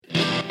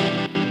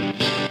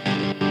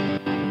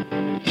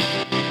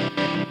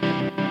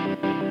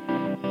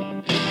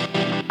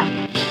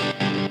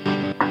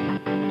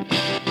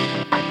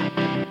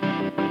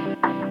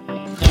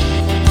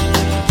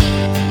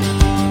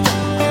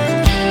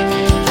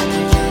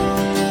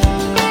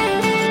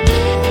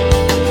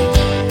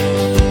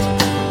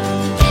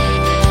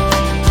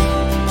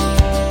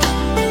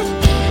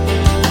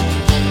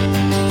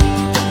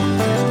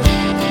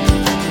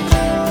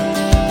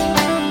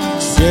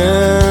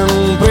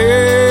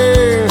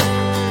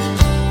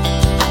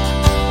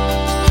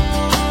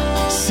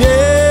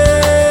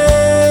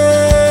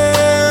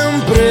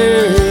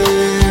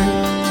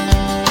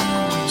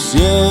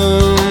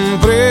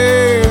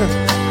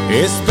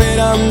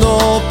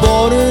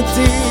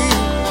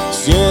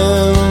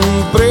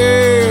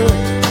Siempre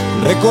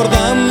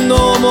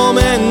recordando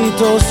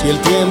momentos y el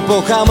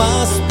tiempo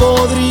jamás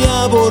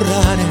podría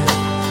borrar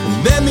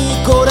de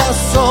mi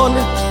corazón.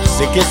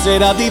 Sé que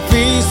será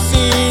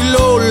difícil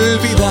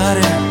olvidar,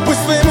 pues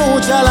fue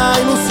mucha la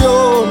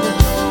ilusión.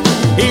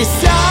 Y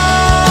si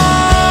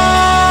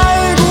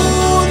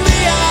algún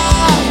día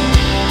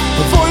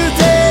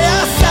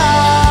volteas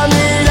a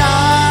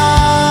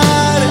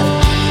mirar,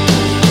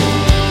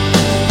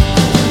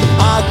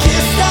 aquí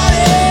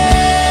estaré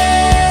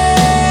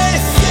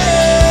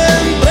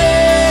siempre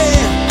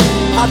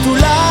a tu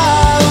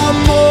lado,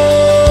 amor.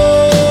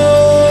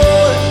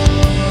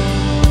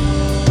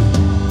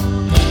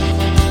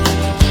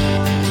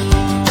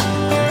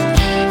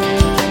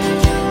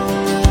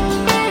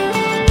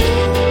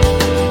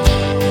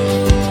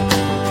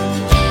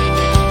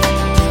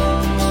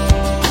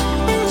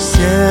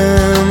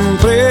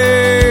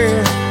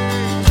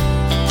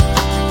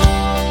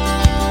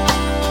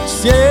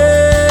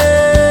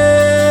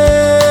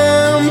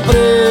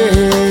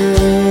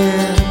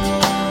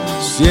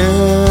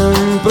 Siempre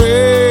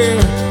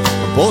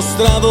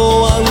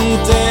postrado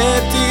ante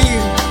ti,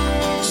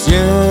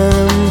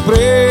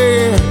 siempre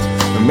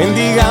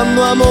mendigando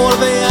amor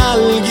de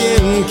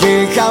alguien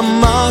que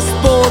jamás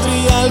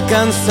podría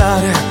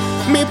alcanzar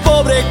mi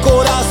pobre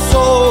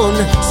corazón.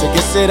 Sé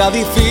que será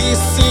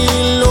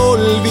difícil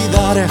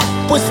olvidar,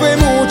 pues fue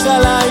mucha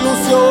la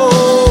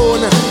ilusión.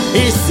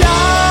 Y si